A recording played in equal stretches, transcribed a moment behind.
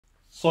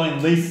So in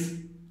this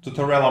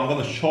tutorial, I'm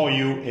going to show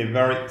you a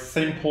very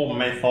simple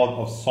method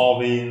of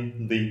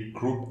solving the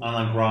group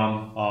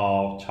anagram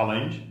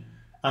challenge.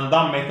 And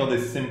that method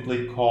is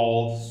simply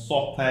called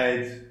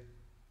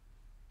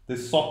the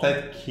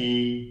sorted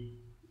keys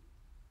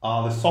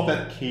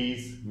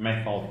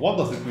method. What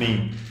does it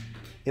mean?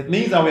 It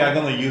means that we are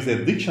going to use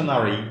a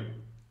dictionary,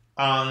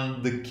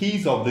 and the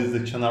keys of this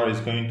dictionary is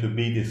going to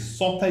be the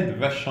sorted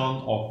version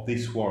of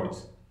these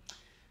words.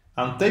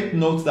 And take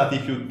note that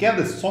if you get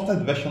the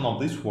sorted version of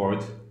this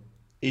word,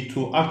 it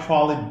will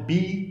actually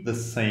be the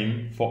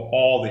same for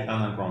all the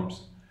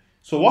anagrams.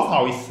 So what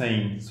are we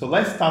saying? So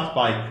let's start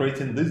by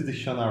creating this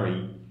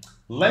dictionary.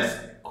 Let's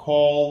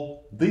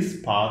call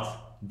this part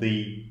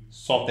the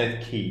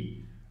sorted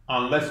key,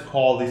 and let's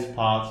call this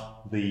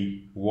part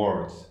the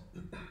words.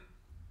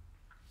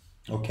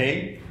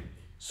 Okay,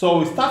 so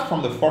we start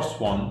from the first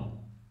one.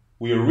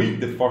 We read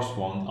the first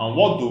one, and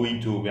what do?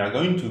 We are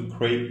going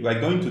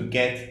to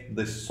get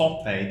the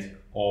sorted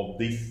of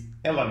this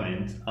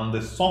element, and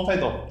the sorted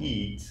of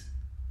it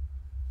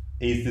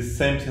is the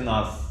same thing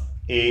as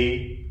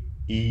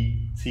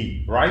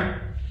AET,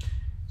 right?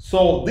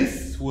 So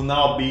this will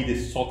now be the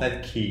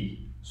sorted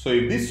key. So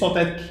if this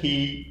sorted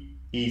key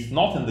is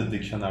not in the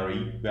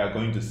dictionary, we are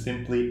going to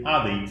simply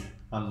add it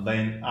and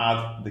then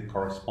add the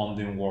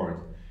corresponding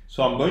word.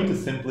 So I'm going to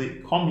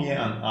simply come here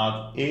and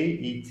add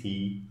AET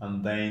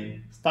and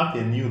then start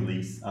a new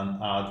list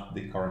and add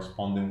the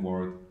corresponding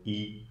word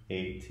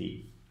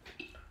EAT.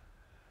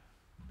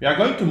 We are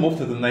going to move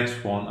to the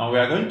next one, and we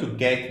are going to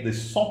get the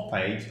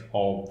sorted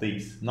of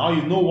this. Now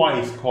you know why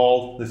it's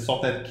called the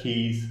sorted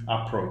keys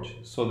approach.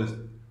 So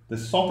the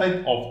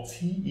sorted of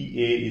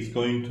TEA is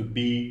going to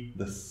be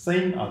the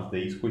same as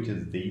this, which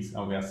is this,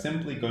 and we are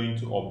simply going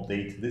to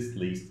update this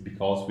list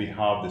because we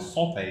have the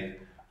sorted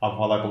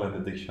available in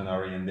the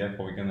dictionary, and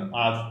therefore we're going to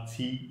add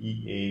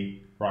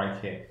TEA right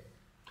here.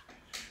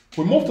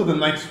 We move to the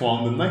next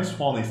one. The next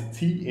one is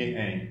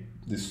TAN.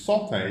 The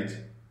sorted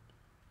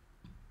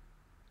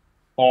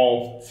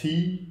of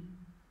TAN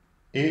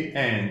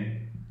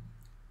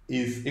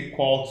is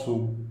equal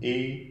to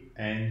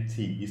ANT.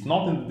 It's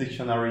not in the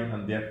dictionary,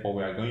 and therefore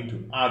we are going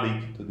to add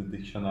it to the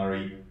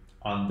dictionary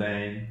and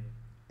then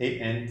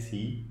ANT,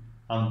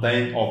 and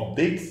then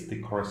update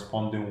the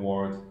corresponding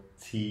word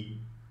TAN.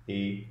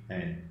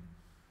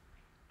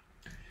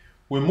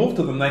 We move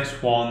to the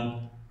next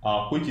one,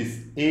 which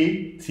is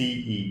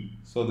ATE.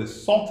 So the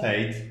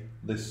sorted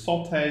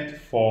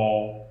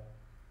for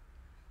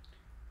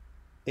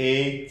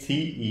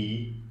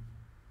ATE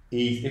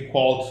is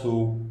equal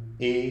to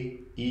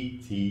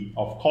AET.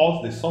 Of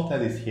course, the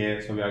sorted is here,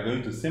 so we are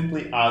going to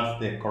simply add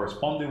the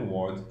corresponding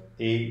word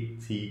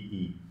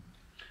ATE.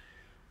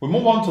 We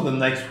move on to the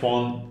next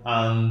one,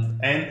 and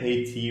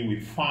NAT.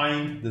 We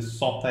find the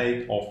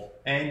sorted of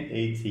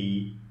NAT,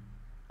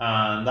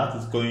 and that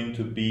is going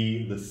to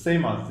be the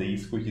same as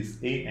this, which is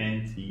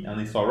ANT,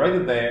 and it's already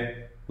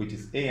there, which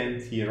is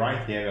ANT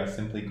right here. We are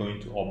simply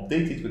going to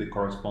update it with the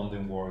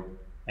corresponding word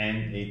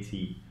NAT.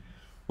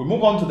 We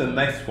move on to the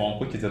next one,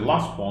 which is the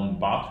last one,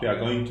 but we are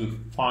going to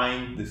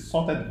find the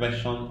sorted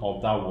version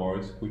of that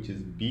word, which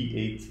is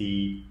BAT,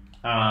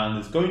 and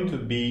it's going to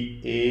be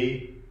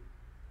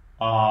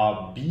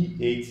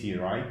BAT,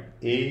 right?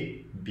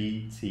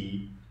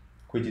 ABT,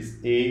 which is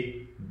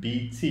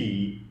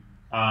ABT,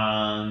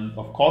 and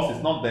of course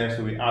it's not there,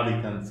 so we add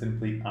it and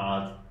simply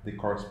add the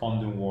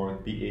corresponding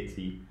word BAT.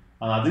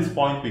 And at this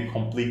point we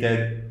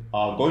completed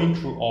going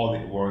through all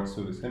the words,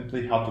 so we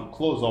simply have to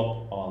close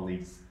up our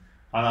list.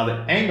 And at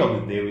the end of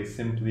the day, we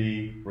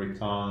simply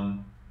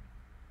return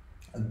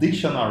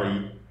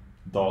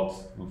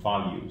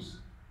dictionary.values.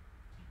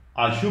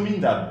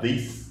 Assuming that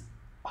this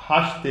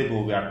hash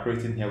table we are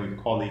creating here, we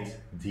call it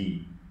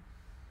D.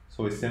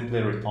 So we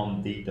simply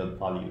return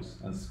D.values,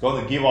 and it's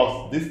going to give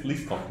us this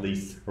list of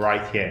lists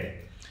right here.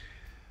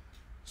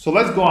 So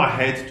let's go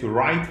ahead to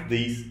write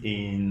this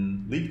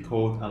in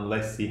LeetCode, and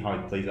let's see how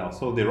it plays out.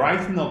 So the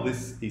writing of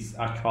this is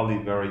actually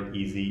very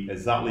easy,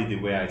 exactly the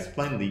way I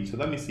explained it. So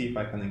let me see if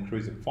I can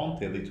increase the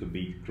font a little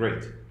bit.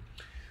 Great.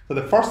 So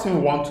the first thing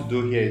we want to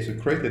do here is to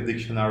create a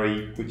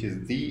dictionary, which is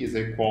D is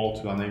equal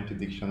to an empty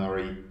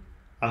dictionary.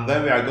 And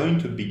then we are going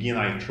to begin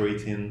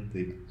iterating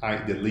the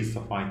list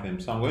of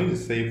items. So I'm going to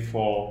say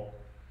for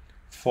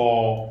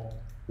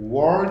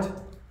word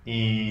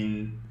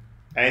in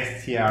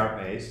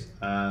STRS,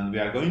 and we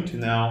are going to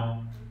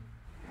now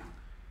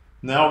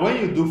when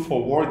you do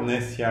for word in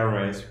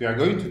STRS, we are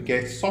going to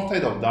get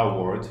sorted of that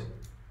word,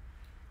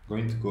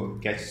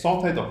 get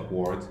sorted of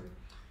word,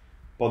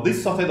 but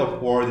this sorted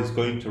of word is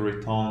going to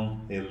return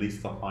a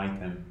list of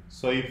items.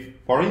 So if,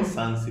 for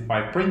instance, if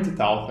I print it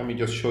out, let me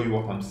just show you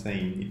what I'm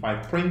saying. If I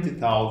print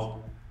it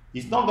out,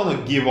 it's not going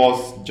to give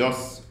us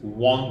just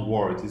one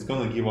word, it's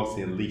going to give us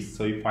a list.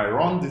 So if I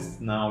run this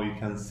now, you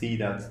can see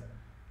that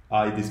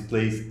it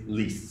displays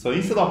list. So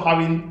instead of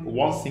having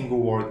one single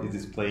word, it's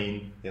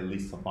displaying a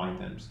list of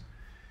items.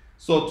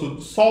 So to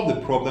solve the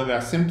problem, we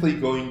are simply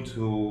going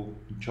to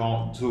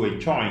do a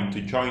join to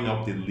join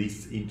up the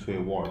list into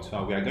a word.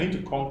 So we are going to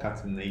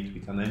concatenate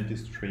with an empty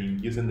string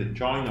using the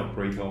join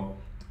operator,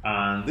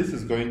 and this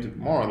is going to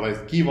more or less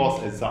give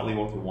us exactly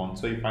what we want.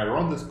 So if I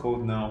run this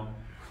code now,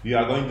 you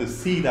are going to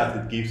see that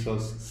it gives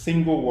us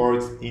single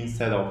words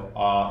instead of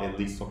a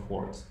list of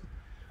words.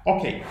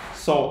 Okay,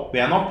 so we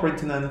are not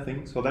printing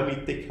anything, so let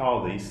me take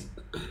out this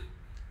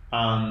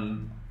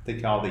and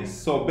take out this.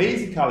 So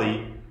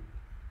basically,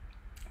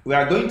 we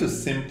are going to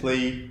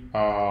simply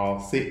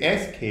say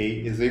sk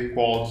is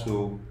equal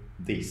to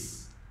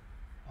this.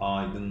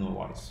 I don't know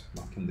why it's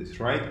marking this,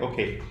 right?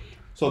 Okay,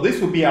 so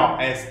this will be our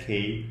sk,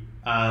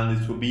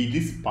 and it will be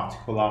this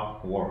particular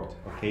word,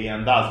 okay,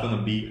 and that's going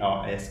to be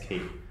our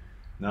sk.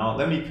 Now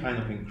let me kind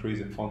of increase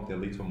the font a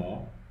little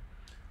more.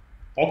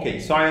 Okay,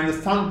 so you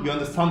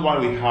understand why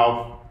we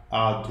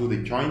have do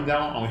the join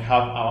down, and we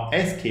have our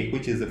sk,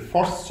 which is the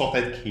first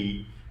sorted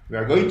key. We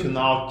are going to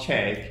now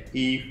check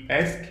if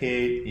sk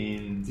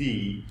in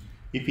D,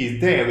 if it's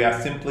there, we are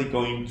simply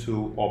going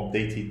to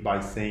update it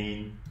by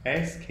saying we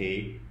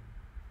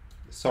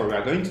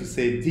are going to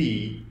say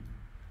D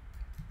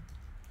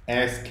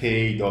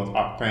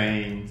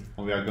sk.append,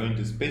 and we are going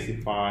to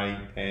specify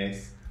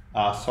as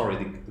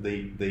the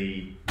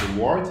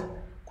word,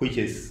 which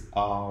is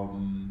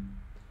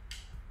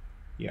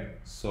yeah,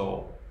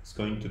 so it's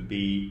going to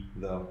be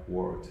the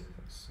word.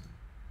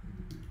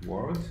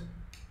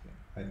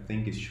 I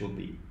think it should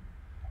be.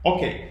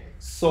 Okay,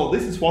 so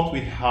this is what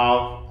we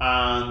have,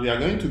 and we are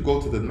going to go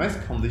to the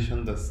next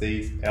condition that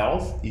says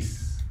else.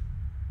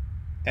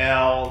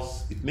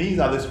 It means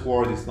that this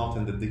word is not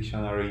in the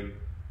dictionary.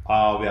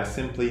 We are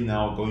simply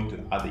now going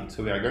to add it.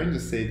 So we are going to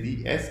say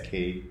the sk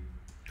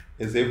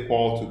is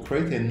equal to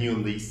create a new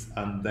list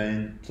and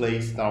then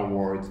place that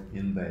word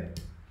in there.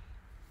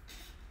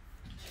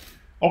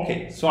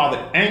 Okay, so at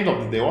the end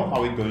of the day, what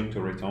are we going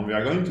to return? We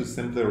are going to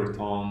simply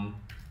return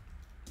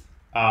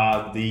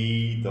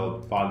the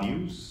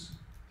values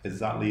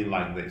exactly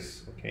like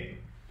this. Okay,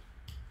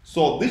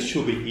 so this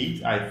should be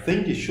it. I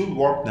think it should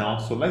work now,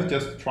 so let's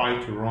just try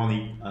to run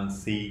it and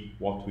see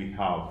what we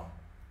have.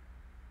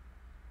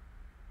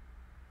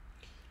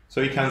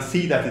 So you can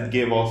see that it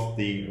gave us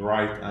the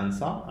right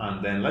answer,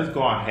 and then let's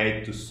go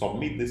ahead to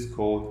submit this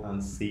code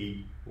and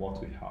see what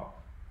we have.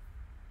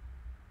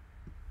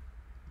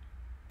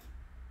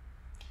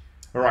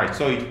 Alright,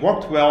 so it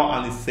worked well,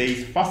 and it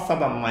says faster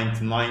than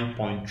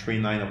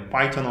 99.39 of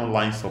Python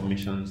online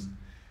submissions,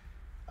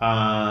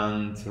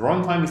 and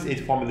runtime is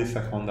 84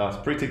 milliseconds. That's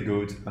pretty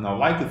good, and I'd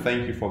like to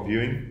thank you for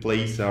viewing.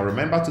 Please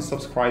remember to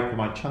subscribe to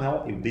my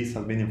channel if this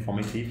has been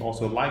informative.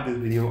 Also like this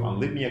video and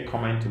leave me a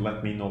comment to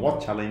let me know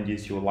what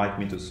challenges you would like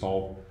me to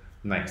solve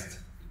next.